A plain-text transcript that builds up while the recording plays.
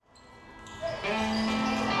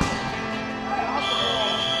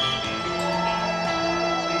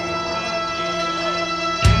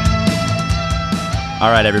All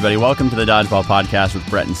right, everybody, welcome to the Dodgeball Podcast with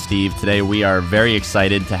Brett and Steve. Today we are very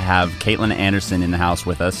excited to have Caitlin Anderson in the house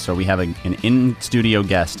with us. So we have an in-studio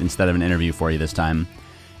guest instead of an interview for you this time.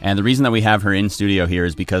 And the reason that we have her in studio here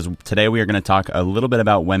is because today we are going to talk a little bit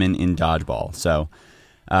about women in dodgeball. So,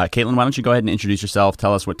 Caitlin, why don't you go ahead and introduce yourself,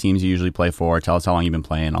 tell us what teams you usually play for, tell us how long you've been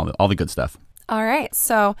playing, all the good stuff. All right,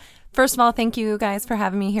 so first of all, thank you guys for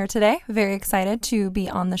having me here today. Very excited to be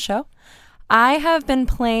on the show. I have been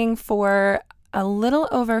playing for a little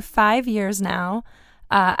over 5 years now.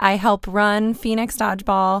 I help run Phoenix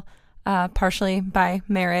Dodgeball, partially by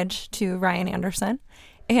marriage to Ryan Anderson.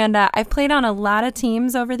 And I've played on a lot of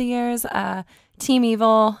teams over the years. Team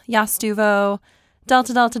Evil, Yastuvo,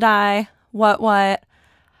 Delta Delta Die, What.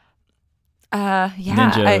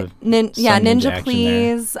 Ninja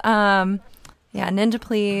Please. Ninja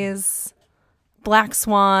Please. Black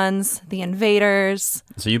Swans, The Invaders.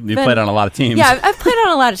 So you played on a lot of teams. Yeah, I've played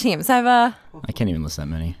on a lot of teams. I can't even list that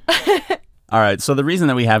many. All right, so the reason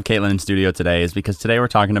that we have Caitlin in studio today is because today we're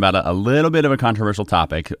talking about a little bit of a controversial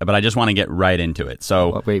topic, but I just want to get right into it.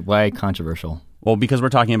 So, wait, why controversial? Well, because we're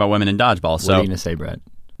talking about women in dodgeball. What are you going to say, Brett?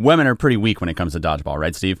 Women are pretty weak when it comes to dodgeball,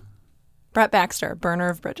 right, Steve? Brett Baxter, burner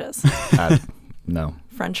of bridges. No.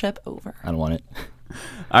 Friendship over. I don't want it.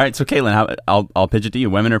 All right, so Caitlin, I'll pitch it to you.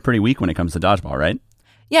 Women are pretty weak when it comes to dodgeball, right?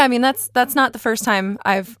 Yeah, I mean that's not the first time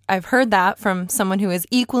I've heard that from someone who is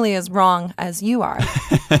equally as wrong as you are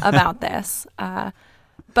about this.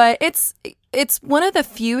 But it's one of the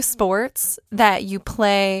few sports that you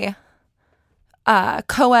play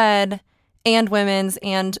co-ed and women's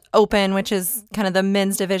and open, which is kind of the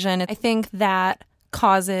men's division. I think that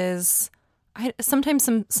causes sometimes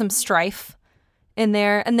some strife in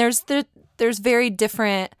there, and there's very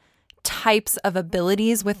different types of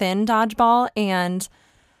abilities within dodgeball, and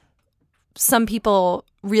some people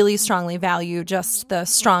really strongly value just the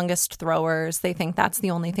strongest throwers. They think that's the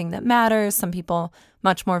only thing that matters. Some people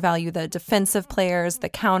much more value the defensive players, the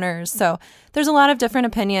counters. So there's a lot of different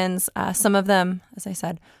opinions. Some of them, as I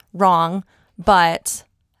said, wrong, but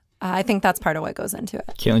I think that's part of what goes into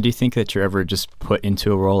it. Caitlin, do you think that you're ever just put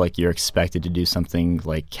into a role like you're expected to do something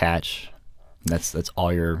like catch? That's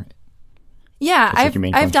all you're... Yeah,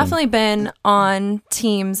 I've definitely been on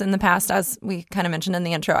teams in the past, as we kind of mentioned in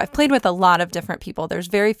the intro. I've played with a lot of different people. There's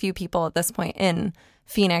very few people at this point in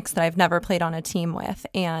Phoenix that I've never played on a team with.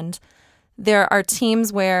 And there are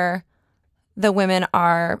teams where the women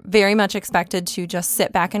are very much expected to just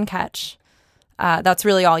sit back and catch. That's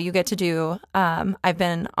really all you get to do. I've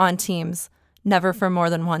been on teams, never for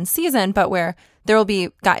more than one season, but where there will be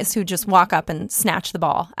guys who just walk up and snatch the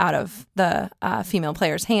ball out of the female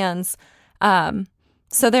players' hands.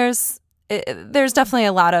 So there's definitely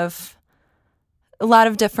a lot of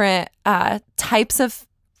different types of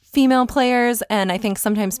female players, and I think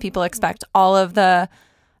sometimes people expect all of the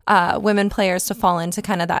women players to fall into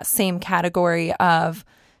kind of that same category of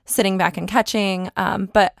sitting back and catching.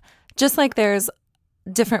 But just like there's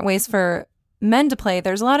different ways for men to play,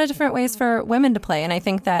 there's a lot of different ways for women to play, and I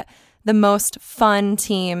think that the most fun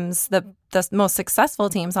teams, the most successful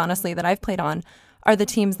teams, honestly, that I've played on, are the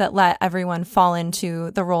teams that let everyone fall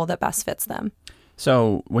into the role that best fits them.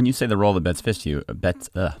 So when you say the role that best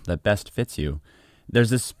fits you,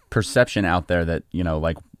 there's this perception out there that,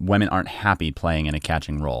 like women aren't happy playing in a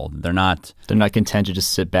catching role. They're not content to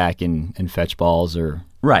just sit back and fetch balls or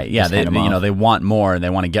right. Yeah, they want more.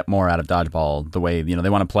 They want to get more out of dodgeball. The way they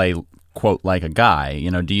want to play quote like a guy.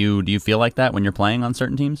 Do you feel like that when you're playing on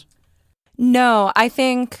certain teams? No, I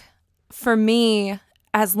think for me,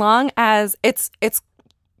 as long as it's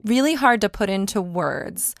really hard to put into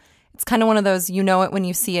words. It's kind of one of those, you know it when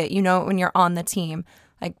you see it, you know it when you're on the team.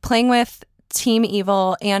 Like playing with Team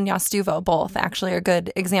Evil and Yastuvo, both actually are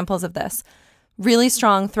good examples of this. Really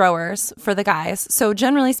strong throwers for the guys. So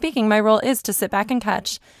generally speaking, my role is to sit back and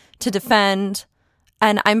catch, to defend,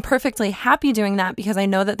 and I'm perfectly happy doing that because I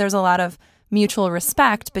know that there's a lot of mutual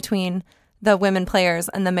respect between the women players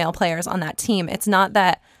and the male players on that team. It's not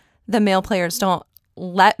that the male players don't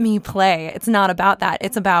let me play. It's not about that.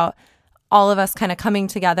 It's about all of us kind of coming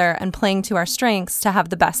together and playing to our strengths to have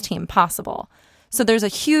the best team possible. So there's a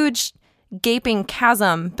huge gaping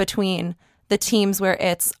chasm between the teams where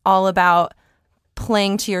it's all about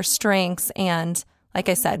playing to your strengths and, like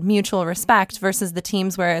I said, mutual respect versus the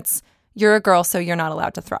teams where it's you're a girl, so you're not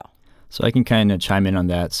allowed to throw. So I can kind of chime in on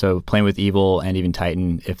that. So playing with Evil and even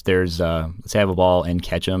Titan, if there's, let's say I have a ball and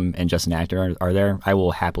catch them and just an actor are there, I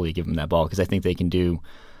will happily give them that ball because I think they can do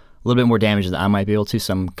a little bit more damage than I might be able to.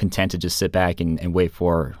 So I'm content to just sit back and wait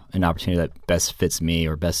for an opportunity that best fits me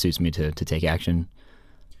or best suits me to take action.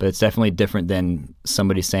 But it's definitely different than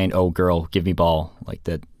somebody saying, "Oh, girl, give me ball." Like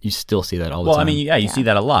that, you still see that all the time. Well, I mean, you see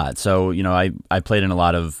that a lot. So, I played in a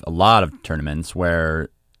lot of tournaments where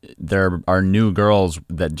there are new girls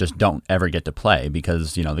that just don't ever get to play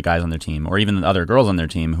because, the guys on their team or even the other girls on their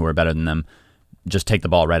team who are better than them just take the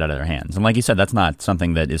ball right out of their hands. And like you said, that's not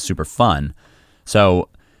something that is super fun. So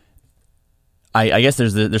I guess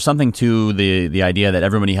there's something to the idea that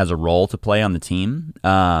everybody has a role to play on the team.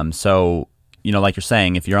 So, like you're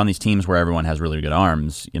saying, if you're on these teams where everyone has really good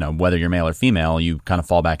arms, whether you're male or female, you kind of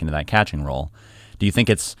fall back into that catching role. Do you think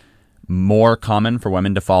it's more common for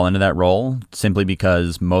women to fall into that role simply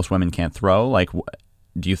because most women can't throw? Like,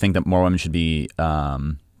 do you think that more women should be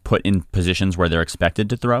put in positions where they're expected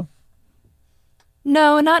to throw?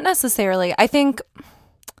 No, not necessarily. I think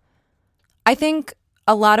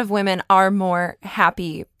a lot of women are more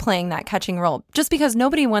happy playing that catching role just because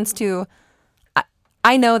nobody wants to.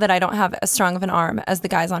 I know that I don't have as strong of an arm as the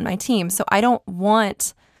guys on my team, so I don't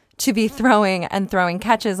want to be throwing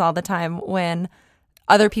catches all the time when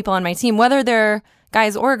other people on my team, whether they're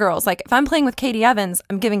guys or girls, like if I'm playing with Katie Evans,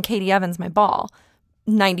 I'm giving Katie Evans my ball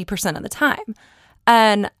 90% of the time.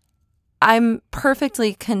 And I'm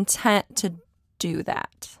perfectly content to do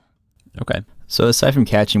that. Okay. So aside from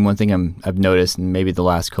catching, one thing I've noticed in maybe the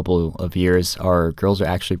last couple of years are girls are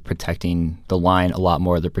actually protecting the line a lot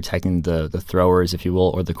more. They're protecting the throwers, if you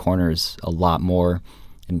will, or the corners a lot more.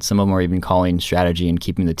 And some of them are even calling strategy and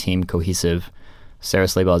keeping the team cohesive. Sarah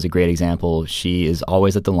Slayball is a great example. She is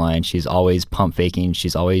always at the line. She's always pump faking.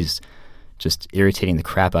 She's always just irritating the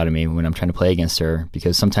crap out of me when I'm trying to play against her,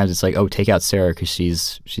 because sometimes it's like, oh, take out Sarah because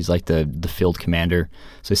she's like the field commander.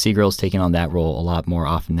 So I see girls taking on that role a lot more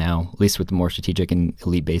often now, at least with the more strategic and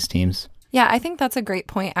elite-based teams. Yeah, I think that's a great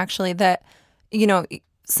point, actually, that,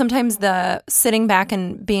 sometimes the sitting back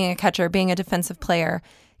and being a catcher, being a defensive player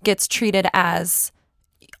gets treated as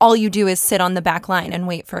all you do is sit on the back line and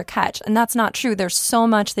wait for a catch. And that's not true. There's so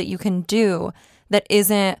much that you can do that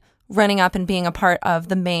isn't running up and being a part of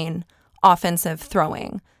the main offensive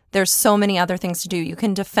throwing. There's so many other things to do. You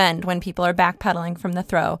can defend when people are backpedaling from the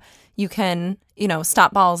throw. You can,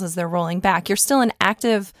 stop balls as they're rolling back. You're still an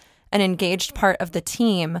active and engaged part of the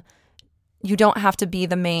team. You don't have to be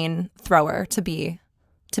the main thrower to be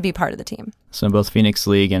part of the team. So in both Phoenix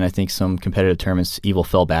League and I think some competitive tournaments, Evil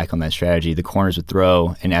fell back on that strategy. The corners would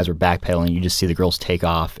throw, and as we're backpedaling, you just see the girls take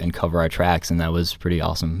off and cover our tracks, and that was pretty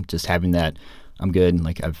awesome. Just having that, I'm good.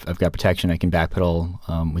 Like I've got protection. I can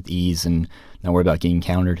backpedal with ease and not worry about getting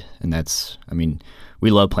countered. And that's, we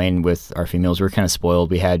love playing with our females. We're kind of spoiled.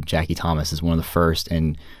 We had Jackie Thomas as one of the first,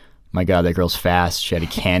 and my God, that girl's fast. She had a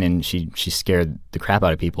cannon. She scared the crap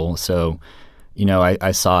out of people. So,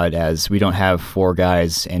 I saw it as we don't have 4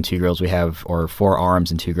 guys and 2 girls. We have, or 4 arms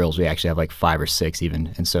and 2 girls. We actually have like 5 or 6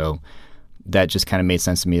 even. And so that just kind of made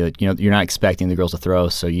sense to me that, you're not expecting the girls to throw,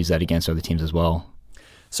 so use that against other teams as well.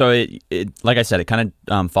 So it like I said, it kind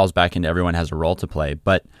of falls back into everyone has a role to play.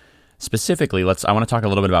 But specifically, I want to talk a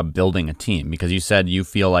little bit about building a team, because you said you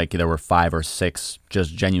feel like there were 5 or 6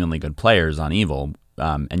 just genuinely good players on Evil.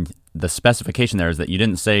 And the specification there is that you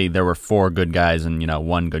didn't say there were 4 good guys and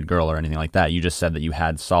 1 good girl or anything like that. You just said that you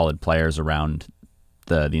had solid players around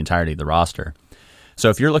the entirety of the roster. So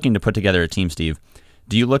if you're looking to put together a team, Steve,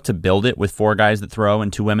 do you look to build it with 4 guys that throw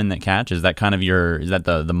and 2 women that catch? Is that kind of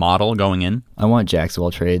the model going in? I want jacks of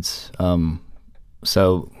all trades.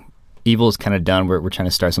 So Evil is kind of done. We're trying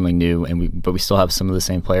to start something new, but we still have some of the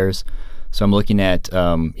same players. So I'm looking at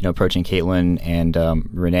approaching Caitlin and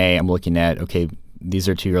Renee. I'm looking at, okay, these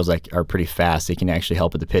are 2 girls that are pretty fast. They can actually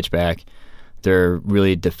help with the pitch back. They're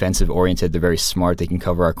really defensive oriented. They're very smart. They can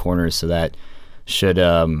cover our corners, so that should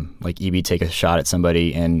EB take a shot at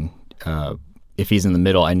somebody, and if he's in the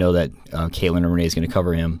middle, I know that Caitlin or Renee is going to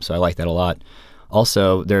cover him. So I like that a lot.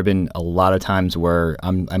 Also, there have been a lot of times where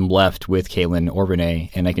I'm left with Caitlin or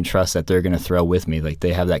Renee, and I can trust that they're going to throw with me. Like,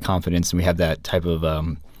 they have that confidence, and we have that type of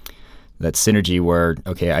that synergy where,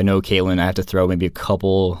 okay, I know Caitlin, I have to throw maybe a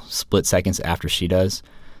couple split seconds after she does.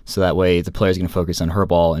 So that way the player's going to focus on her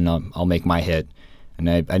ball, and I'll make my hit. And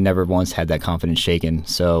I never once had that confidence shaken.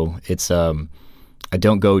 So it's I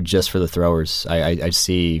don't go just for the throwers. I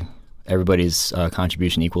see everybody's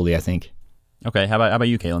contribution equally, I think. Okay, how about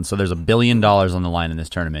you, Caitlin? So there's $1 billion on the line in this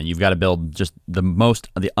tournament. You've got to build just the most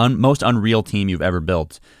unreal team you've ever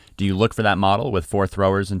built. Do you look for that model with 4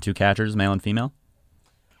 throwers and 2 catchers, male and female?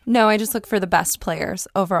 No, I just look for the best players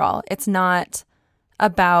overall. It's not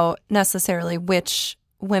about necessarily which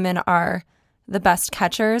women are the best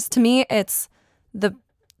catchers. To me, it's the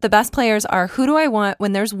best players are, who do I want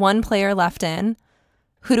when there's 1 player left in?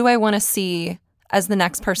 Who do I want to see as the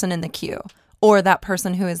next person in the queue? or that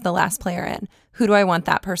person who is the last player in. Who do I want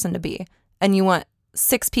that person to be? And you want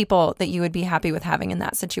 6 people that you would be happy with having in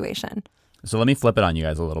that situation. So let me flip it on you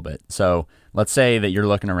guys a little bit. So let's say that you're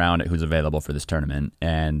looking around at who's available for this tournament,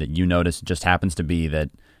 and you notice it just happens to be that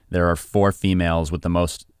there are 4 females with the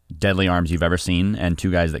most deadly arms you've ever seen and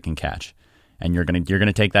 2 guys that can catch. And you're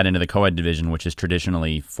gonna take that into the co-ed division, which is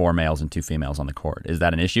traditionally 4 males and 2 females on the court. Is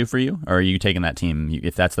that an issue for you, or are you taking that team?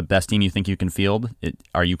 If that's the best team you think you can field,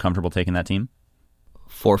 are you comfortable taking that team?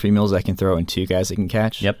 4 females that can throw and 2 guys that can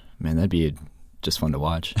catch? Yep. Man, that'd be just fun to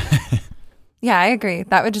watch. Yeah, I agree.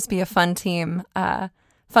 That would just be a fun team to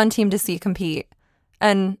see compete.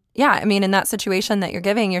 And yeah, I mean, in that situation that you're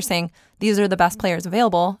giving, you're saying these are the best players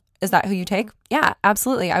available. Is that who you take? Yeah,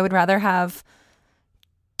 absolutely. I would rather have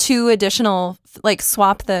 2 additional, like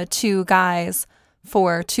swap the 2 guys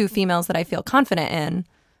for 2 females that I feel confident in,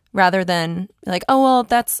 rather than like, oh, well,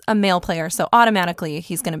 that's a male player, so automatically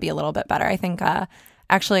he's going to be a little bit better. I think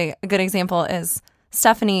actually a good example is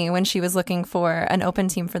Stephanie, when she was looking for an open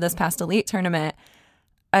team for this past elite tournament.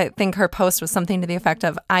 I think her post was something to the effect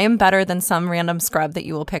of, I am better than some random scrub that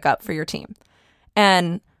you will pick up for your team.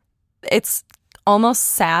 And it's almost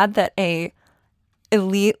sad that a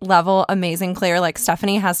elite level amazing player like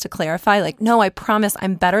Stephanie has to clarify, like, no, I promise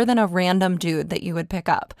I'm better than a random dude that you would pick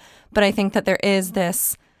up. But I think that there is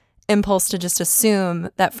this impulse to just assume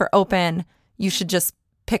that for open, you should just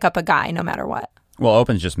pick up a guy no matter what. Well,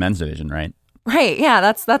 open's just men's division, right? Right. Yeah,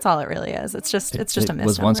 that's all it really is. It's just a misnomer. It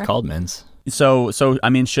was once called men's. So I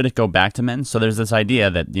mean, should it go back to men's? So there's this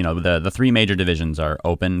idea that, you know, the 3 major divisions are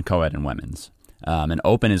open, co-ed, and women's. And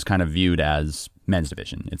open is kind of viewed as men's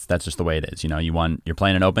division. That's just the way it is. You know, you're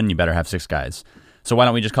playing an open, you better have 6 guys. So why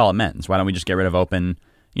don't we just call it men's? Why don't we just get rid of open?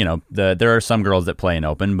 You know, there are some girls that play in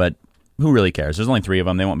open, but who really cares? There's only 3 of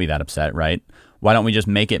them. They won't be that upset, right? Why don't we just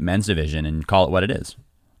make it men's division and call it what it is?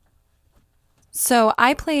 So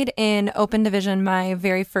I played in open division my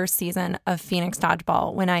very first season of Phoenix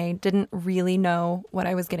Dodgeball when I didn't really know what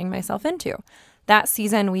I was getting myself into. That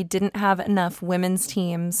season, we didn't have enough women's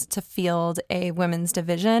teams to field a women's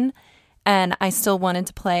division, and I still wanted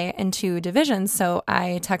to play in 2 divisions. So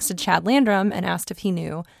I texted Chad Landrum and asked if he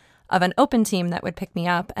knew of an open team that would pick me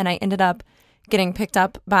up, and I ended up getting picked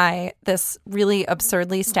up by this really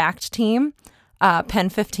absurdly stacked team, Penn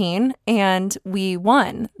 15, and we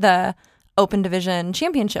won the open division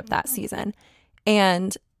championship that season.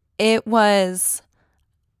 And it was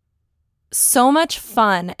so much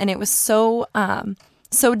fun, and it was so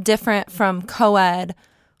different from co-ed,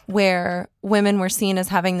 where women were seen as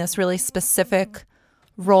having this really specific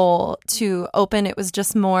role, to open. It was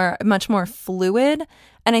just much more fluid,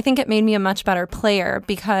 and I think it made me a much better player,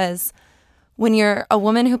 because when you're a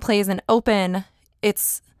woman who plays in open,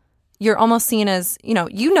 you're almost seen as,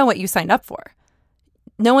 you know what you signed up for.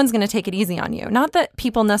 No one's going to take it easy on you. Not that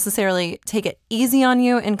people necessarily take it easy on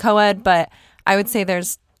you in co-ed, but I would say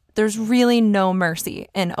there's really no mercy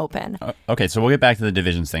in open. Okay, so we'll get back to the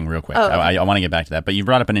divisions thing real quick. Oh, okay. I want to get back to that, but you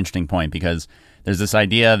brought up an interesting point, because there's this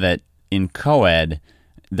idea that in co-ed,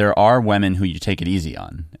 there are women who you take it easy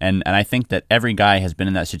on. And I think that every guy has been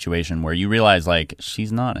in that situation where you realize, like,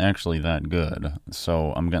 she's not actually that good,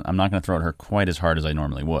 so I'm not going to throw at her quite as hard as I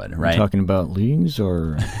normally would, right? Are you talking about leagues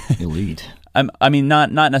or elite? I mean,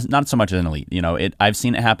 not so much as an elite. You know, I've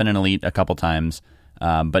seen it happen in elite a couple times,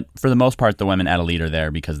 but for the most part, the women at elite are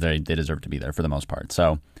there because they deserve to be there for the most part.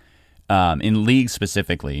 So, in leagues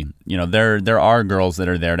specifically, you know, there are girls that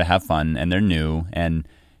are there to have fun, and they're new, and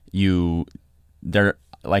they're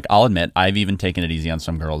like, I'll admit, I've even taken it easy on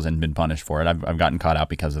some girls and been punished for it. I've gotten caught out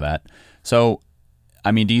because of that. So,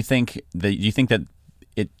 I mean, do you think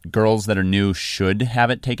that girls that are new should have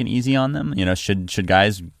it taken easy on them? You know, should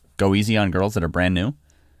guys go easy on girls that are brand new?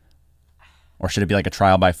 Or should it be like a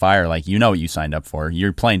trial by fire? Like, you know what you signed up for.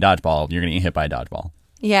 You're playing dodgeball. You're going to get hit by a dodgeball.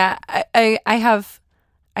 Yeah, I have,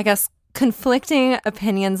 I guess, conflicting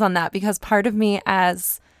opinions on that, because part of me,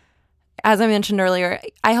 as I mentioned earlier,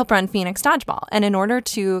 I help run Phoenix Dodgeball. And in order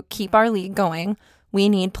to keep our league going, we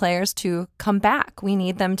need players to come back. We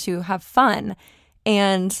need them to have fun.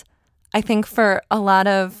 And I think for a lot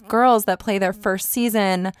of girls that play their first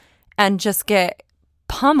season and just get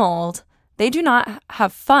pummeled, they do not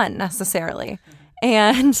have fun necessarily.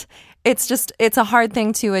 And it's a hard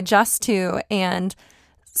thing to adjust to. And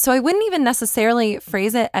so I wouldn't even necessarily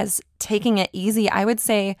phrase it as taking it easy. I would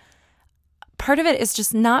say part of it is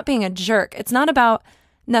just not being a jerk. It's not about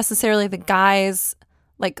necessarily the guys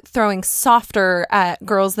like throwing softer at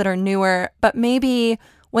girls that are newer, but maybe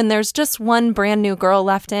when there's just one brand new girl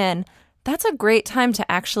left in, that's a great time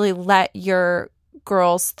to actually let your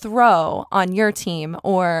girls throw on your team,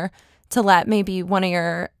 or to let maybe one of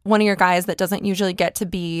your guys that doesn't usually get to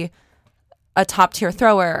be a top tier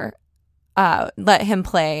thrower, let him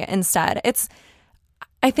play instead.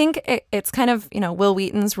 I think it's kind of, Will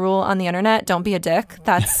Wheaton's rule on the internet, don't be a dick.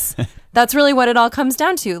 That's really what it all comes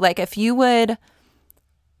down to. Like, if you would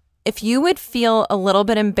feel a little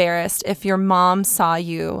bit embarrassed if your mom saw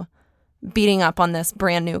you beating up on this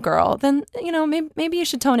brand new girl, then, maybe you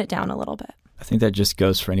should tone it down a little bit. I think that just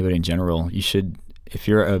goes for anybody in general. You should, if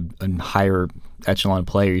you're a higher echelon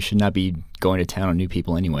player, you should not be going to town on new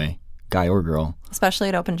people anyway, guy or girl. Especially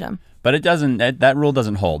at open gym. But it doesn't. That rule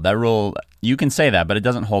doesn't hold. That rule, you can say that, but it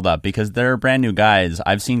doesn't hold up because there are brand new guys.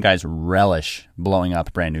 I've seen guys relish blowing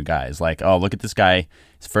up brand new guys. Like, oh, look at this guy.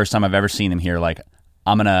 It's the first time I've ever seen him here. Like,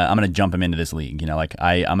 I'm gonna jump him into this league. Like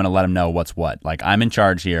I'm gonna let him know what's what. Like, I'm in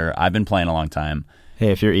charge here. I've been playing a long time.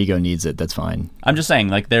 Hey, if your ego needs it, that's fine. I'm just saying,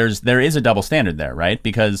 like, there is a double standard there, right?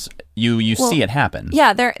 Because you see it happen.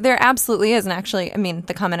 Yeah, there absolutely is. And actually, I mean,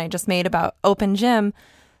 the comment I just made about open gym.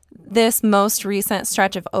 This most recent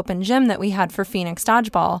stretch of open gym that we had for Phoenix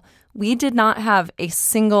Dodgeball, we did not have a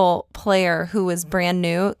single player who was brand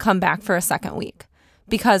new come back for a second week,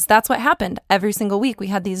 because that's what happened every single week. We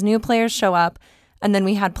had these new players show up, and then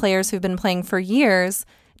we had players who've been playing for years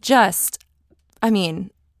just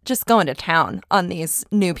going to town on these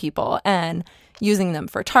new people and using them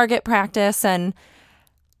for target practice. And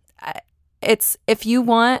it's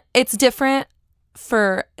different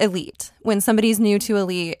for elite. When somebody's new to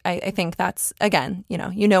elite, I think that's, again,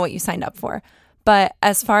 you know what you signed up for. But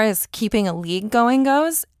as far as keeping a league going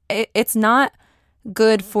goes, it's not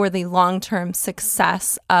good for the long-term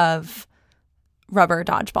success of rubber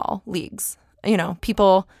dodgeball leagues.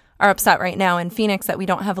 People are upset right now in Phoenix that we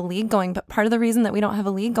don't have a league going, but part of the reason that we don't have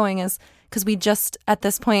a league going is because we just, at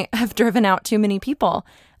this point, have driven out too many people.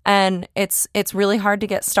 And it's really hard to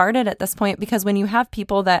get started at this point, because when you have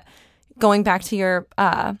people that, going back to your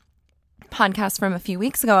podcast from a few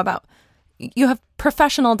weeks ago about, you have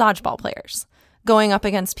professional dodgeball players going up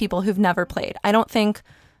against people who've never played. I don't think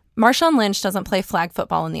Marshawn Lynch doesn't play flag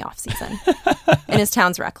football in the off season in his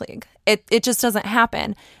town's rec league. It just doesn't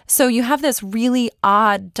happen. So you have this really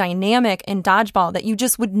odd dynamic in dodgeball that you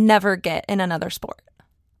just would never get in another sport.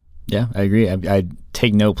 Yeah, I agree. I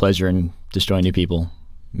take no pleasure in destroying new people.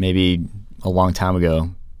 Maybe a long time ago,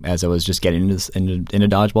 as I was just getting into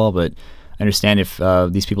dodgeball, but I understand if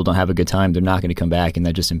these people don't have a good time, they're not going to come back, and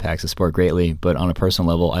that just impacts the sport greatly. But on a personal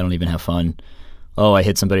level, I don't even have fun. Oh, I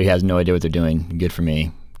hit somebody who has no idea what they're doing. Good for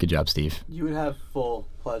me. Good job, Steve. You would have full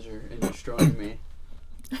pleasure in destroying me.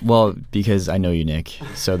 Well, because I know you, Nick,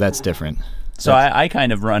 so that's different. So I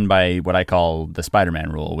kind of run by what I call the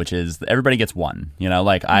Spider-Man rule, which is everybody gets one.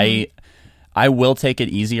 I will take it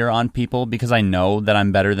easier on people because I know that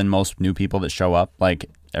I'm better than most new people that show up. Like,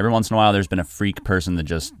 every once in a while, there's been a freak person that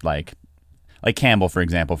just, like Campbell, for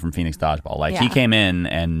example, from Phoenix Dodgeball. He came in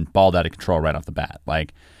and balled out of control right off the bat.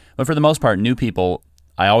 But for the most part, new people,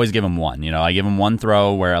 I always give them one. I give them one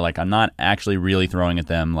throw where, I'm not actually really throwing at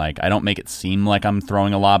them. I don't make it seem like I'm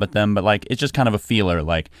throwing a lob at them, but, it's just kind of a feeler.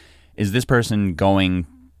 Is this person going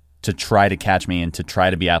to try to catch me and to try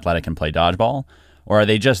to be athletic and play dodgeball? Or are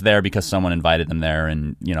they just there because someone invited them there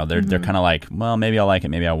and, they're kind of like, well, maybe I'll like it,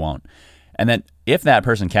 maybe I won't. And then if that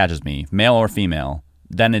person catches me, male or female,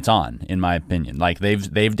 then it's on, in my opinion.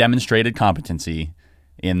 They've demonstrated competency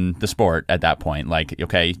in the sport at that point.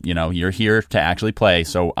 Okay, you're here to actually play,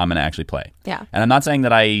 so I'm going to actually play. Yeah. And I'm not saying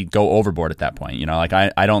that I go overboard at that point.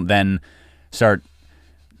 I don't then start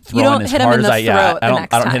throwing as hard as I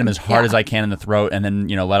don't hit him as hard as I can in the throat and then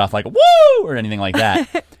let off woo or anything like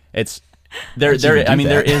that. It's there is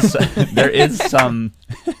some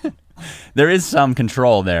there is some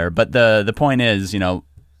control there, but the point is,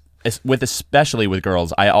 especially with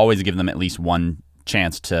girls, I always give them at least one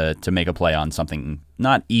chance to make a play on something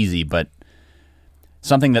not easy, but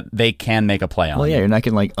something that they can make a play on. Well, yeah, you're not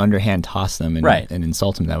going to underhand toss them and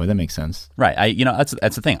insult them that way. That makes sense. Right.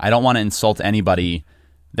 That's the thing. I don't want to insult anybody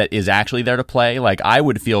that is actually there to play. I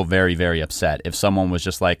would feel very, very upset if someone was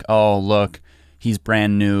just oh, look, he's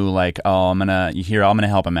brand new. I'm gonna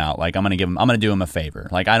help him out. I'm gonna do him a favor.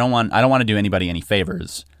 I don't want to do anybody any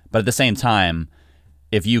favors. But at the same time,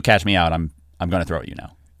 if you catch me out, I'm gonna throw at you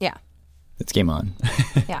now. Yeah. It's game on.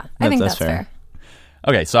 Yeah, I think that's fair.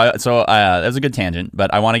 Okay, so that was a good tangent,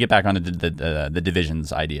 but I want to get back onto the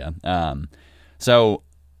divisions idea. So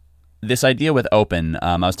this idea with open,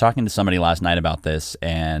 I was talking to somebody last night about this,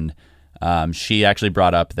 and she actually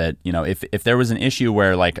brought up that if there was an issue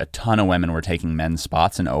where a ton of women were taking men's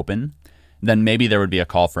spots in open, then maybe there would be a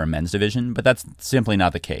call for a men's division, but that's simply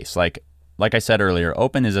not the case. Like I said earlier,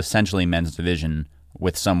 open is essentially men's division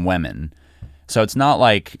with some women. So it's not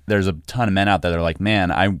like there's a ton of men out there that are like, man,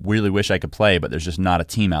 I really wish I could play, but there's just not a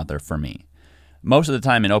team out there for me. Most of the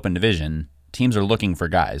time in open division, teams are looking for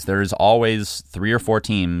guys. There's always 3 or 4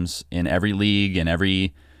 teams in every league, in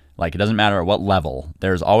every, like, it doesn't matter at what level.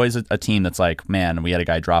 There's always a team that's like, man, we had a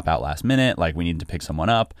guy drop out last minute, like we need to pick someone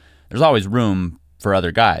up. There's always room for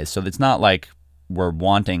other guys. So it's not like we're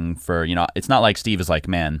wanting for, it's not like Steve is like,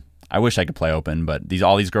 man, I wish I could play open, but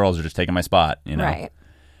all these girls are just taking my spot, Right.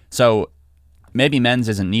 So maybe men's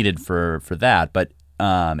isn't needed for that, but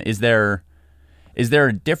is there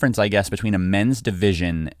a difference, I guess, between a men's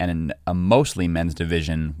division and a mostly men's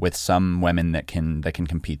division with some women that can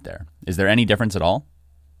compete there? Is there any difference at all?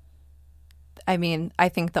 I mean, I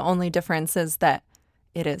think the only difference is that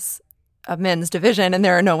it is a men's division and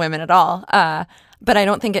there are no women at all. But I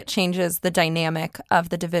don't think it changes the dynamic of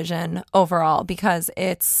the division overall because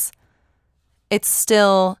it's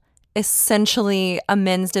still essentially a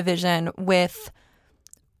men's division with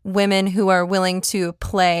women who are willing to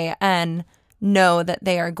play and know that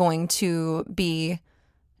they are going to be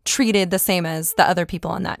treated the same as the other people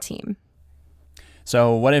on that team.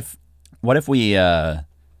 So what if we got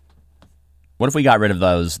rid of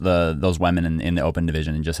those women in the open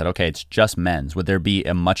division and just said, okay, it's just men's? Would there be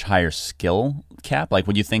a much higher skill cap? Like,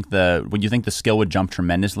 would you think the skill would jump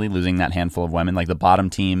tremendously losing that handful of women? Like the bottom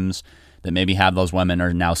teams that maybe have those women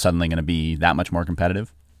are now suddenly going to be that much more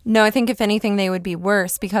competitive? No, I think if anything, they would be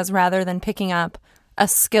worse because rather than picking up a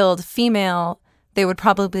skilled female, they would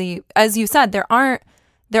probably, as you said, there are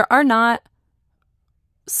not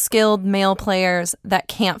skilled male players that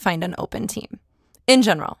can't find an open team in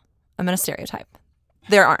general. I'm going to stereotype.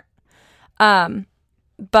 There aren't.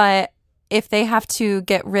 But if they have to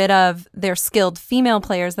get rid of their skilled female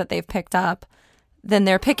players that they've picked up, then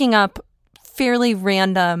they're picking up fairly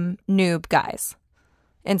random noob guys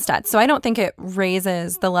instead. So I don't think it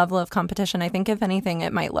raises the level of competition. I think if anything,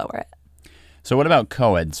 it might lower it. So what about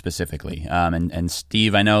co-ed specifically? And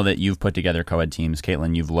Steve, I know that you've put together co-ed teams.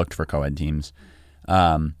 Caitlin, you've looked for co-ed teams.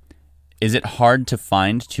 Is it hard to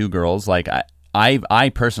find 2 girls? Like I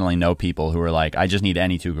personally know people who are like, I just need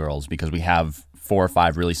any 2 girls because we have 4 or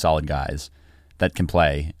 5 really solid guys that can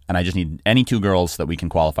play, and I just need any 2 girls so that we can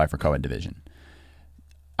qualify for co-ed division.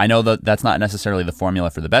 I know that that's not necessarily the formula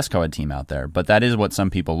for the best co-ed team out there, but that is what some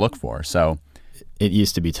people look for. So it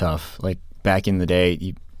used to be tough. Like back in the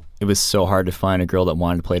day, it was so hard to find a girl that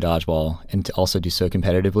wanted to play dodgeball and to also do so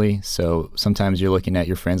competitively. So sometimes you're looking at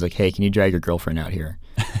your friends like, hey, can you drag your girlfriend out here?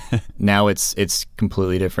 Now it's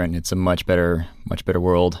completely different. It's a much better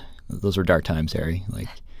world. Those were dark times, Harry.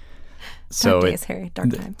 Dark days, Harry. Dark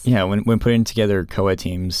times. Yeah, when putting together co-ed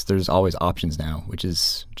teams, there's always options now, which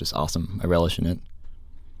is just awesome. I relish in it.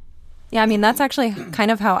 Yeah, I mean, that's actually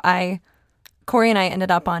kind of how Corey and I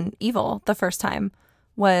ended up on Evil the first time,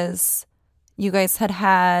 was you guys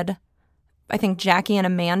had, I think, Jackie and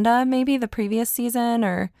Amanda maybe the previous season,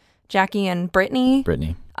 or Jackie and Brittany.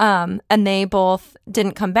 And they both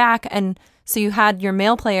didn't come back. And so you had your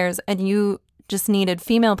male players and you just needed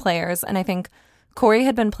female players. And I think Corey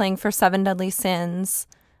had been playing for 7 Deadly Sins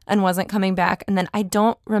and wasn't coming back. And then I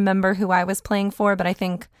don't remember who I was playing for, but I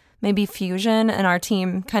think maybe Fusion, and our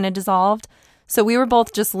team kind of dissolved. So we were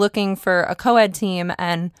both just looking for a co-ed team,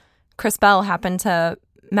 and Chris Bell happened to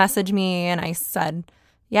message me, and I said,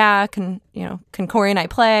 yeah, can Corey and I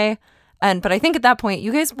play? But I think at that point,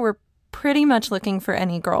 you guys were pretty much looking for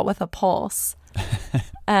any girl with a pulse.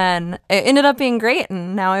 And it ended up being great,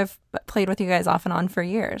 and now I've played with you guys off and on for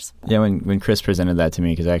years. Yeah, when Chris presented that to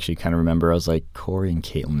me, because I actually kind of remember, I was like, Corey and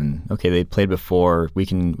Caitlin, okay, they played before, we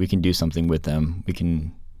can do something with them. We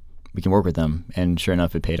can work with them, and sure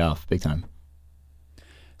enough, it paid off big time.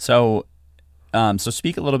 So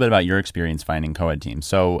speak a little bit about your experience finding co-ed teams.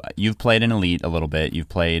 So you've played in Elite a little bit. You've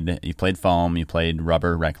played foam. You played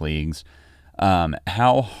rubber rec leagues.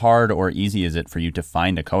 How hard or easy is it for you to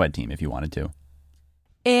find a co-ed team if you wanted to?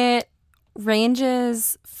 It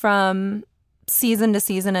ranges from season to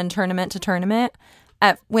season and tournament to tournament.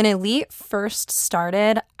 When Elite first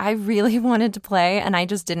started, I really wanted to play, and I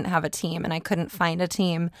just didn't have a team, and I couldn't find a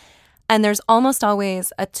team. And there's almost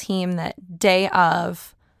always a team that day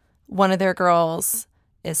of, one of their girls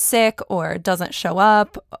is sick or doesn't show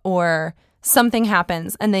up or something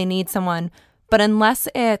happens and they need someone. But unless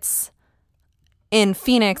it's in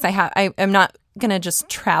Phoenix, I'm not going to just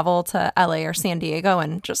travel to LA or San Diego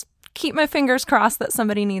and just keep my fingers crossed that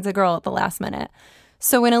somebody needs a girl at the last minute.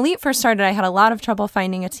 So when Elite first started, I had a lot of trouble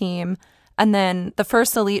finding a team. And then the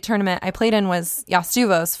first Elite tournament I played in was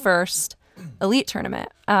Yastuvo's first Elite tournament.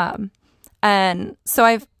 And so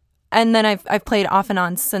I've played off and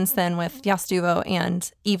on since then with Yastuvo and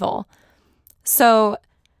Evil. So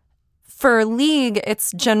For league,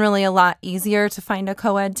 it's generally a lot easier to find a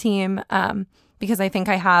co-ed team because I think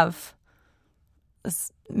I have,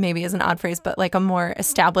 this maybe is an odd phrase, but like a more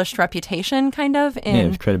established reputation kind of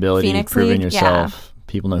in credibility, Phoenix proving League. yourself. Yeah.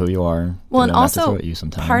 People know who you are. Well, and also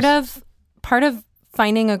part of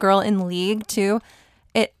finding a girl in league too,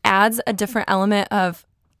 it adds a different element of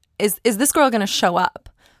is this girl going to show up?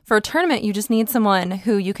 For a tournament, you just need someone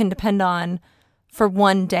who you can depend on for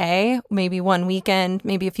one day, maybe one weekend.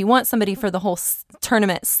 Maybe if you want somebody for the whole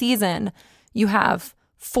tournament season, you have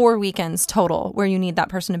 4 weekends total where you need that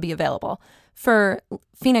person to be available. For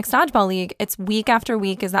Phoenix Dodgeball League, it's week after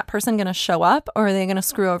week. Is that person going to show up, or are they going to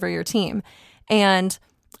screw over your team? And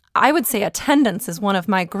I would say attendance is one of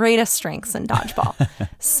my greatest strengths in dodgeball.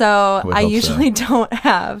 So I usually don't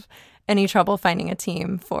have any trouble finding a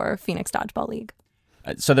team for Phoenix Dodgeball League.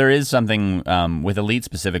 So there is something with Elite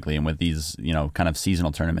specifically, and with these, kind of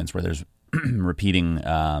seasonal tournaments where there's repeating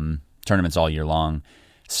tournaments all year long.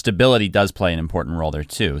 Stability does play an important role there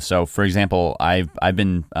too. So, for example, I've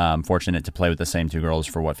been fortunate to play with the same 2 girls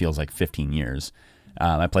for what feels like 15 years.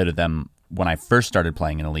 I played with them when I first started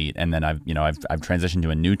playing in Elite, and then I've transitioned to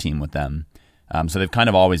a new team with them. So they've kind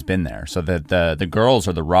of always been there. So the girls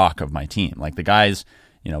are the rock of my team. Like the guys,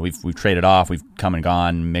 we've traded off, we've come and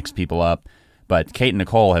gone, mixed people up. But Kate and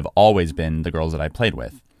Nicole have always been the girls that I played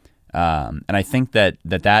with. And I think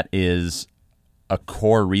that is a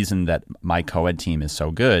core reason that my co-ed team is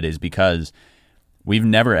so good, is because we've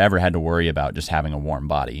never, ever had to worry about just having a warm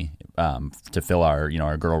body to fill our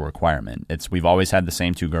girl requirement. We've always had the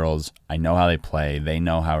same 2 girls. I know how they play. They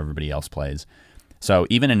know how everybody else plays. So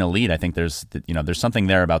even in Elite, I think there's something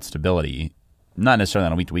there about stability, not necessarily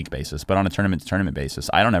on a week-to-week basis, but on a tournament-to-tournament basis.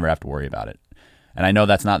 I don't ever have to worry about it. And I know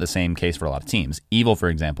that's not the same case for a lot of teams. Evil, for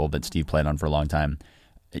example, that Steve played on for a long time,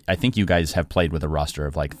 I think you guys have played with a roster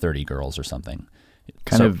of like 30 girls or something.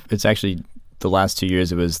 It's actually the last 2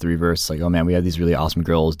 years, it was the reverse. Like, oh man, we have these really awesome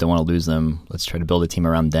girls. Don't want to lose them. Let's try to build a team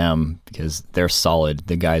around them because they're solid.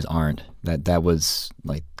 The guys aren't. That was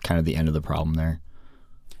like kind of the end of the problem there.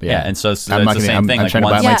 But yeah, and so it's the same thing. I'm trying to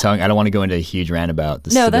bite my tongue. I don't want to go into a huge rant about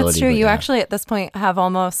the stability. No, that's true. You actually, at this point, have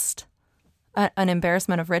almost an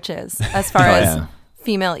embarrassment of riches as far as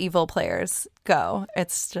female Evil players go.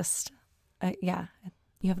 It's just, you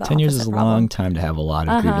have the 10 years is a problem. long time to have a lot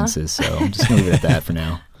of grievances, so I'm just going to leave it at that for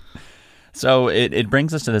now. So it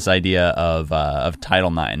brings us to this idea of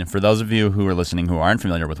Title IX. For those of you who are listening who aren't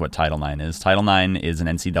familiar with what Title IX is an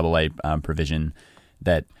NCAA provision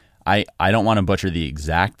that I don't want to butcher the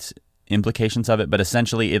exact implications of it, but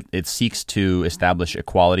essentially it seeks to establish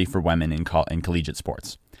equality for women in collegiate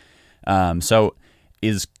sports. So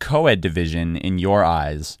is co-ed division, in your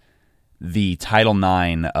eyes, the Title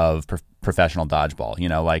IX of professional dodgeball?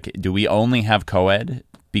 Like, do we only have co-ed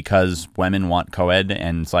because women want co-ed,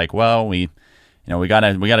 and it's like, well, we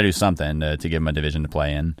gotta do something to give them a division to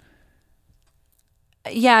play in?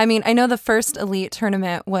 Yeah, I mean, I know the first Elite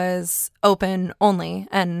tournament was open only,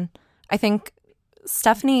 and I think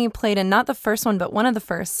Stephanie played in not the first one, but one of the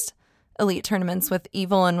first Elite tournaments with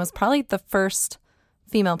Evil, and was probably the first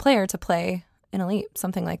female player to play in Elite,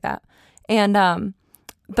 something like that. And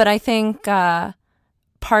but I think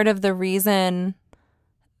part of the reason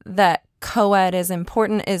that co-ed is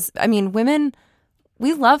important is, I mean, women,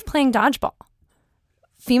 we love playing dodgeball.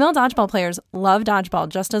 Female dodgeball players love dodgeball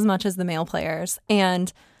just as much as the male players.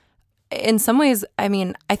 And in some ways, I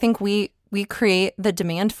mean, I think we create the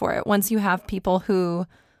demand for it. Once you have people who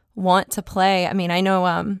want to play, I mean, I know,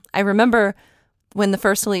 I remember when the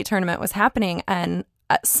first Elite tournament was happening, and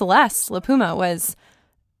Celeste LaPuma was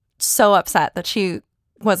so upset that she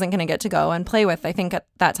wasn't going to get to go and play with. I think at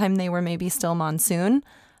that time they were maybe still Monsoon.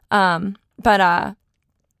 And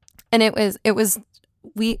it was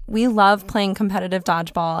we love playing competitive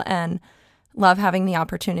dodgeball and love having the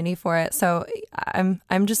opportunity for it. So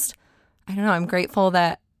I'm just, I don't know, I'm grateful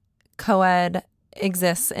that co-ed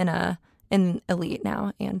exists in Elite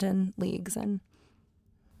now and in leagues. And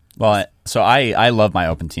well, so I love my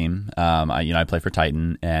open team. I play for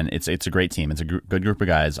Titan, and it's a great team. It's a good group of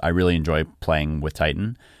guys. I really enjoy playing with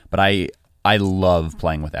Titan, but I love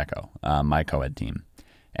playing with Echo, my co-ed team.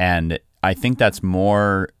 And I think that's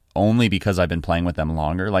more only because I've been playing with them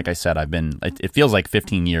longer. Like I said, it feels like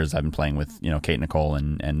 15 years I've been playing with, Kate, Nicole,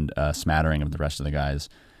 and a smattering of the rest of the guys.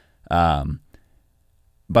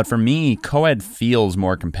 But for me, co-ed feels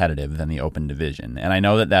more competitive than the open division. And I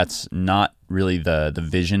know that that's not really the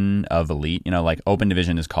vision of Elite. Like open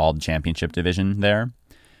division is called championship division there.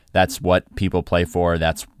 That's what people play for.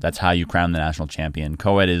 That's how you crown the national champion.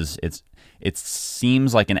 Co-ed it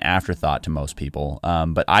seems like an afterthought to most people,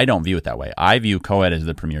 but I don't view it that way. I view co-ed as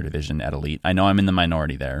the premier division at Elite. I know I'm in the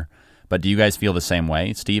minority there, But do you guys feel the same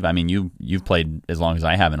way, Steve? I mean, you've played as long as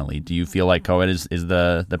I have in Elite. Do you feel like co-ed is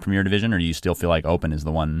the premier division, or do you still feel like open is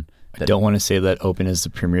the one? I don't want to say that open is the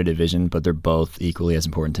premier division, but they're both equally as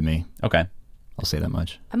important to me. Okay. I'll say that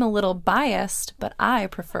much. I'm a little biased, but I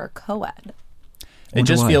prefer co-ed. It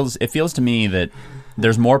just feels to me that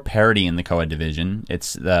there's more parity in the co-ed division.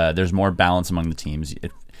 There's more balance among the teams.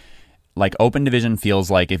 Like open division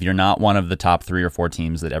feels like if you're not one of the top 3 or 4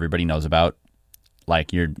 teams that everybody knows about,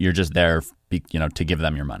 like you're just there, to give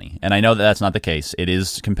them your money. And I know that that's not the case. It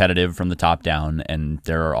is competitive from the top down, and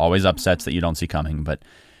there are always upsets that you don't see coming. But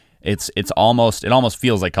it almost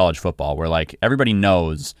feels like college football, where like everybody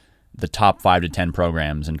knows the top 5 to 10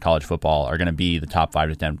 programs in college football are going to be the top 5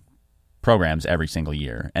 to 10 programs every single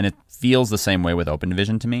year. And it feels the same way with open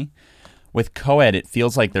division to me. With co-ed, it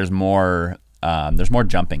feels like there's more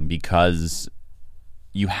jumping because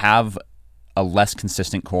you have a less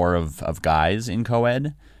consistent core of guys in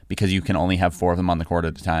co-ed because you can only have 4 of them on the court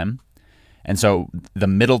at a time. And so the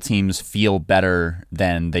middle teams feel better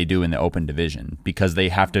than they do in the open division because they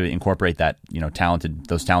have to incorporate that,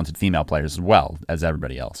 those talented female players as well as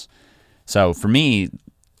everybody else. So for me,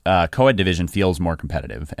 co-ed division feels more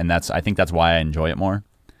competitive, and I think that's why I enjoy it more.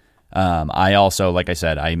 I also, like I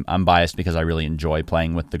said, I'm biased because I really enjoy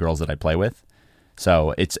playing with the girls that I play with.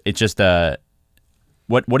 So it's just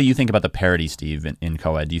what do you think about the parity, Steve, in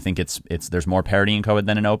co-ed? Do you think there's more parity in co-ed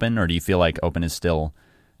than in open, or do you feel like open is still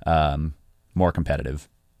more competitive?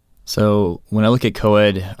 So when I look at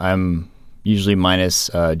co-ed, I'm usually minus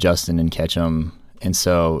Justin and Ketchum, and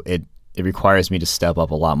so it requires me to step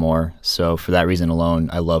up a lot more. So for that reason alone,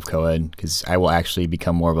 I love co-ed because I will actually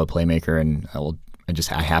become more of a playmaker, and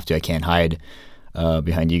I have to. I can't hide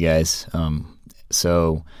behind you guys.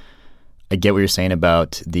 So I get what you're saying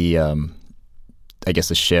about the, I guess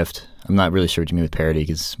the shift. I'm not really sure what you mean with parity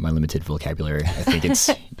because my limited vocabulary. I think it's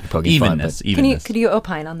poking evenness, fun. Evenness. Could you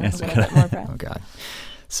opine on that a little bit more, Brett? Oh God.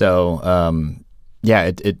 So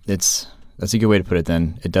that's a good way to put it.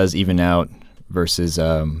 Then it does even out versus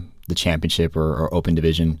the championship or open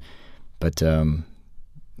division, but I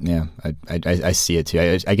see it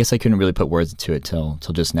too. I guess I couldn't really put words to it till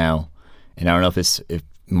just now, and I don't know if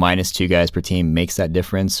minus 2 guys per team makes that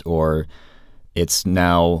difference, or it's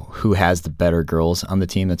now who has the better girls on the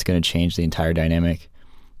team that's going to change the entire dynamic.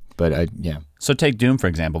 But So take Doom for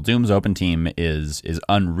example. Doom's open team is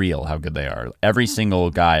unreal how good they are. Every single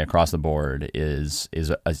guy across the board is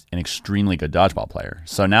an extremely good dodgeball player.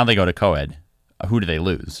 So now they go to co-ed. Who do they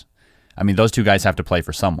lose? I mean, those 2 guys have to play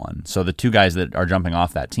for someone. So the 2 guys that are jumping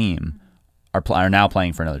off that team are now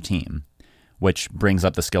playing for another team, which brings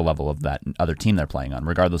up the skill level of that other team they're playing on,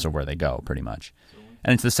 regardless of where they go, pretty much.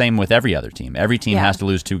 And it's the same with every other team. Every team has to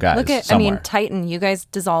lose 2 guys. Look at, somewhere. Titan, you guys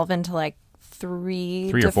dissolve into like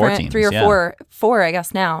 3 or 4 teams. 3 or 4, I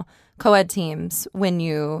guess now, co-ed teams when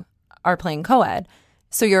you are playing co-ed.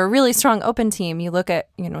 So you're a really strong open team. You look at,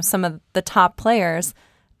 some of the top players,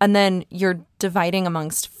 and then you're dividing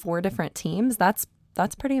amongst 4 different teams. That's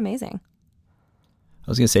pretty amazing. I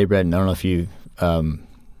was going to say, Brett, and I don't know if you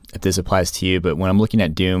if this applies to you, but when I'm looking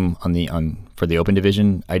at Doom for the open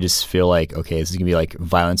division, I just feel like, okay, this is going to be like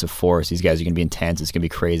violence of force. These guys are going to be intense. It's going to be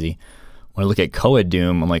crazy. When I look at co-ed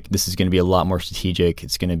Doom, I'm like, this is going to be a lot more strategic.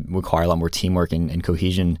 It's going to require a lot more teamwork and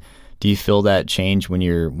cohesion. Do you feel that change when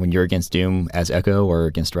you're against Doom as Echo or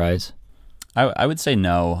against Rise? I would say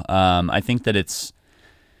no. I think that it's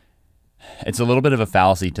a little bit of a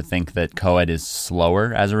fallacy to think that co-ed is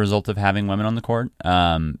slower as a result of having women on the court,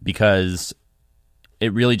 because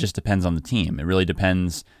it really just depends on the team. It really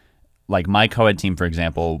depends. Like my co-ed team, for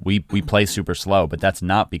example, we play super slow, but that's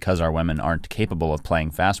not because our women aren't capable of playing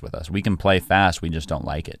fast with us. We can play fast, we just don't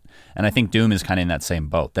like it. And I think Doom is kind of in that same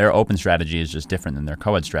boat. Their open strategy is just different than their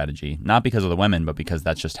co-ed strategy, not because of the women, but because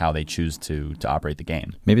that's just how they choose to operate the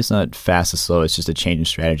game. Maybe it's not fast or slow, it's just a change in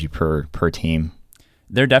strategy per team.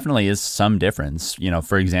 There definitely is some difference.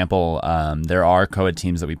 For example, there are co-ed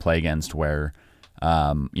teams that we play against where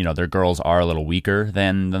their girls are a little weaker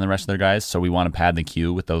than the rest of their guys, so we want to pad the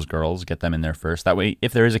queue with those girls, get them in there first. That way,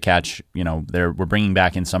 if there is a catch, we're bringing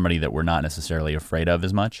back in somebody that we're not necessarily afraid of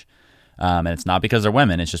as much. And it's not because they're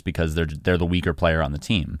women; it's just because they're the weaker player on the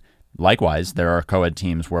team. Likewise, there are co-ed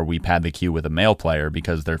teams where we pad the queue with a male player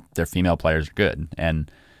because their female players are good.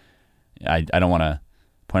 And I don't want to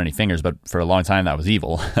point any fingers, but for a long time that was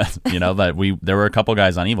Evil. That there were a couple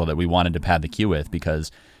guys on Evil that we wanted to pad the queue with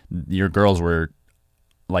because your girls were.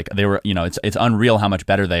 Like they were, it's unreal how much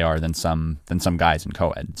better they are than some guys in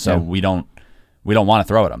co-ed. So we don't want to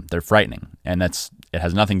throw at them. They're frightening, and it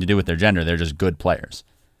has nothing to do with their gender. They're just good players.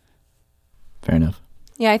 Fair enough.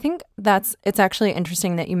 Yeah, I think it's actually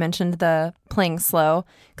interesting that you mentioned the playing slow,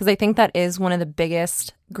 because I think that is one of the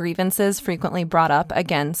biggest grievances frequently brought up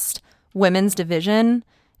against women's division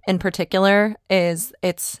in particular. Is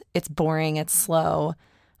it's boring, it's slow,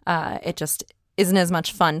 it just isn't as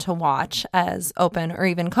much fun to watch as open or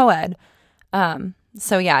even co-ed.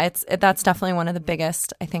 So yeah, that's definitely one of the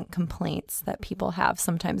biggest, I think, complaints that people have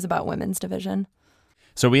sometimes about women's division.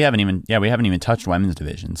 So we haven't even touched women's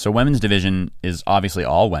division. So women's division is obviously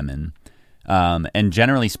all women. And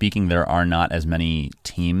generally speaking, there are not as many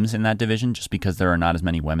teams in that division just because there are not as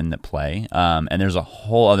many women that play. And there's a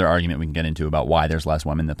whole other argument we can get into about why there's less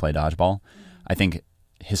women that play dodgeball. I think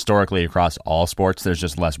historically across all sports, there's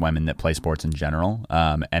just less women that play sports in general.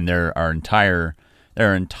 And there are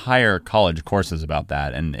entire college courses about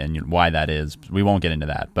that and why that is. We won't get into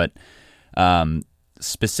that. But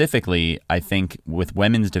specifically, I think with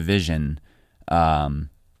women's division, the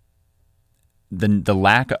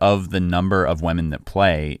lack of the number of women that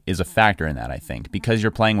play is a factor in that, I think. Because you're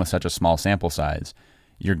playing with such a small sample size,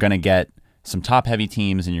 you're going to get some top-heavy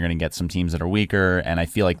teams and you're going to get some teams that are weaker, and I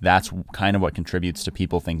feel like that's kind of what contributes to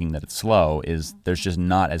people thinking that it's slow, is there's just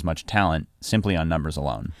not as much talent simply on numbers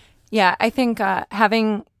alone. Yeah, I think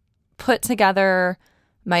having put together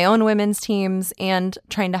my own women's teams and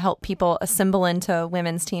trying to help people assemble into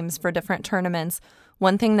women's teams for different tournaments,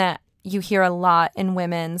 one thing that you hear a lot in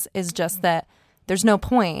women's is just that there's no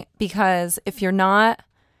point, because if you're not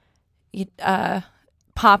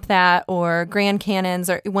Pop That or Grand Cannons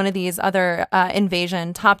or one of these other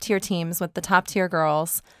Invasion top-tier teams with the top-tier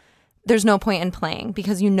girls, there's no point in playing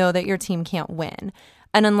because you know that your team can't win.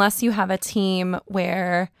 And unless you have a team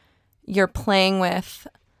where you're playing with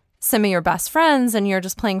some of your best friends and you're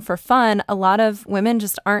just playing for fun, a lot of women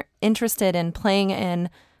just aren't interested in playing in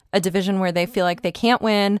a division where they feel like they can't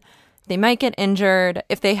win. They might get injured.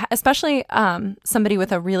 Especially somebody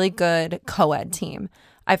with a really good co-ed team.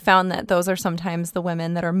 I've found that those are sometimes the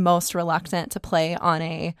women that are most reluctant to play on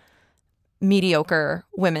a mediocre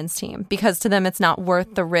women's team, because to them it's not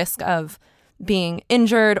worth the risk of being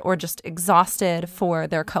injured or just exhausted for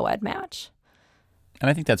their co-ed match. And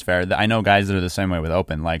I think that's fair. I know guys that are the same way with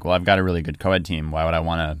open. Like, well, I've got a really good co-ed team. Why would I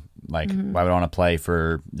want to Why would I want to play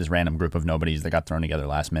for this random group of nobodies that got thrown together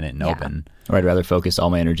last minute in open? Or I'd rather focus all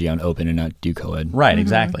my energy on open and not do co-ed. Right,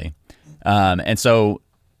 exactly. And so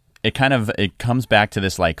it comes back to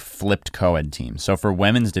this like flipped co-ed team. So for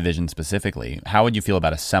women's division specifically, how would you feel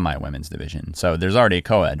about a semi-women's division? So there's already a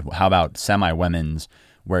co-ed. How about semi-women's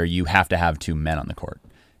where you have to have 2 men on the court?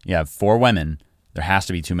 You have 4 women. There has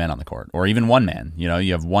to be 2 men on the court, or even 1 man. You know,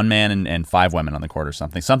 you have 1 man and 5 women on the court or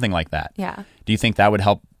something like that. Yeah. Do you think that would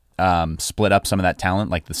help split up some of that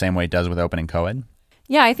talent like the same way it does with open and co-ed?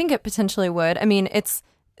 Yeah, I think it potentially would. I mean, it's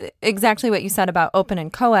exactly what you said about open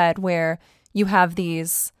and co-ed, where you have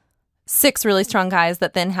these 6 really strong guys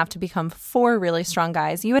that then have to become 4 really strong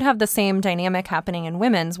guys. You would have the same dynamic happening in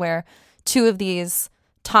women's, where 2 of these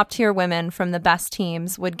top tier women from the best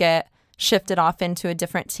teams would get shifted off into a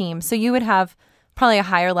different team. So you would have probably a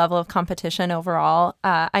higher level of competition overall.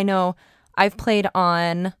 I know I've played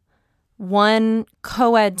on 1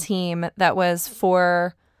 co-ed team that was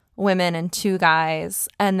 4 women and 2 guys.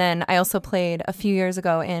 And then I also played a few years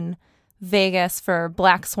ago in Vegas for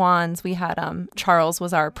Black Swans. We had Charles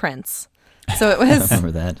was our prince. So it was I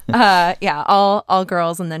remember that. all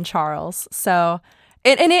girls and then Charles. So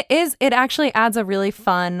it actually adds a really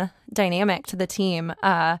fun dynamic to the team.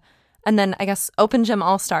 And then I guess Open Gym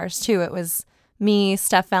All-Stars too. It was me,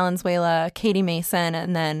 Steph Valenzuela, Katie Mason,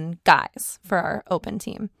 and then guys for our open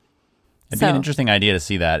team. It'd be an interesting idea to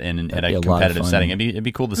see that at a competitive setting. It'd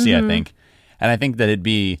be cool to see, I think. And I think that it'd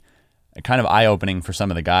be kind of eye-opening for some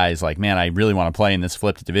of the guys. Like, man, I really want to play in this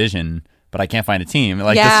flipped division, but I can't find a team.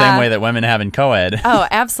 Like the same way that women have in co-ed. Oh,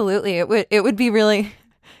 absolutely. It would be really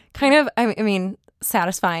kind of, I mean,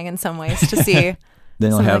 satisfying in some ways to see.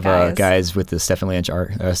 Then you'll have guys with the Stephanie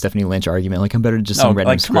Lynch argument, like, I'm better than just some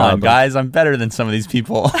random scrub. Come on, guys, I'm better than some of these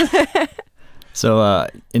people. So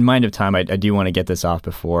in mind of time, I do want to get this off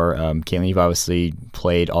before. Caitlin, you've obviously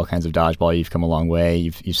played all kinds of dodgeball. You've come a long way.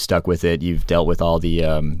 You've stuck with it. You've dealt with all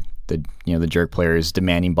the jerk players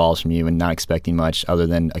demanding balls from you and not expecting much other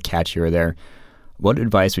than a catch here or there. What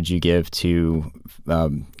advice would you give to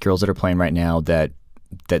girls that are playing right now that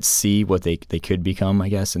see what they could become, I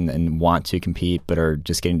guess, and want to compete but are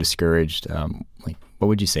just getting discouraged? What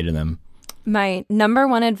would you say to them? My number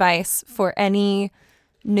one advice for any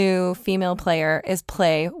new female player is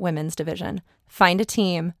play women's division. Find a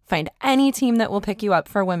team, find any team that will pick you up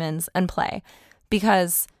for women's and play,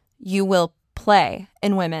 because you will play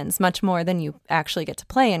in women's much more than you actually get to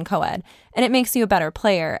play in co-ed. And it makes you a better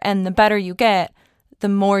player. And the better you get, the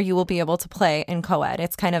more you will be able to play in co-ed.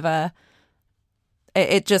 It's kind of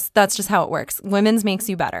that's just how it works. Women's makes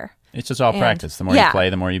you better. It's just all practice. The more you play,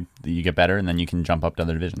 the more you get better, and then you can jump up to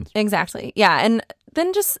other divisions. Exactly. Yeah, and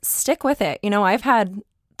then just stick with it. I've had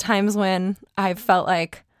times when I've felt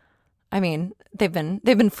like, they've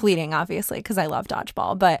been fleeting, obviously, because I love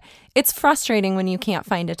dodgeball, but it's frustrating when you can't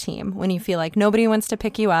find a team, when you feel like nobody wants to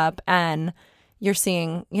pick you up, and you're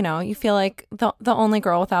seeing, you feel like the only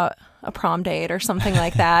girl without a prom date or something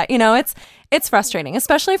like that. It's frustrating,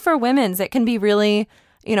 especially for women's. It can be really,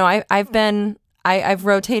 I've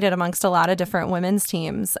rotated amongst a lot of different women's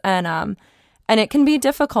teams, and it can be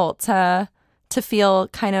difficult to feel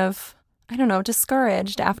kind of,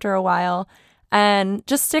 discouraged after a while, and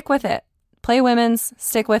just stick with it. Play women's,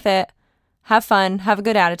 stick with it, have fun, have a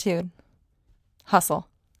good attitude, hustle.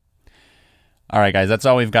 All right, guys, that's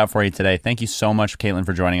all we've got for you today. Thank you so much, Caitlin,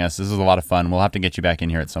 for joining us. This is a lot of fun. We'll have to get you back in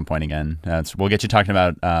here at some point again. We'll get you talking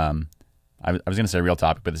about, I was going to say a real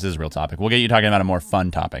topic, but this is a real topic. We'll get you talking about a more fun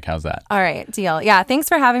topic. How's that? All right, deal. Yeah, thanks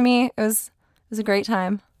for having me. It was a great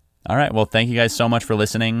time. All right, well, thank you guys so much for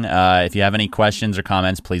listening. If you have any questions or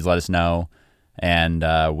comments, please let us know. And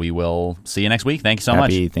we will see you next week. Thank you so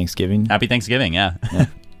much. Happy Thanksgiving. Happy Thanksgiving, yeah.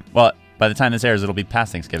 Well, by the time this airs, it'll be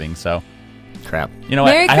past Thanksgiving, so... Crap. You know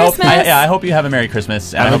what? Merry Christmas. I hope you have a Merry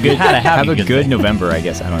Christmas. And I hope you had a good November, I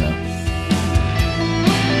guess. I don't know.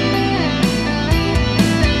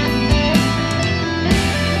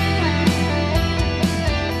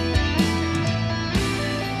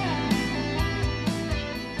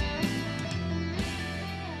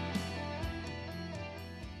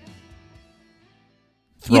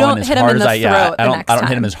 You don't hit him in the throat. I don't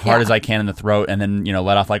hit him as hard as I can in the throat, and then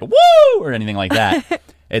let off like woo or anything like that.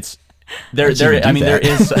 It's there is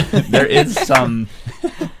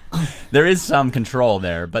some control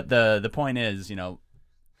there, but the point is,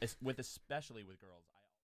 especially with girls.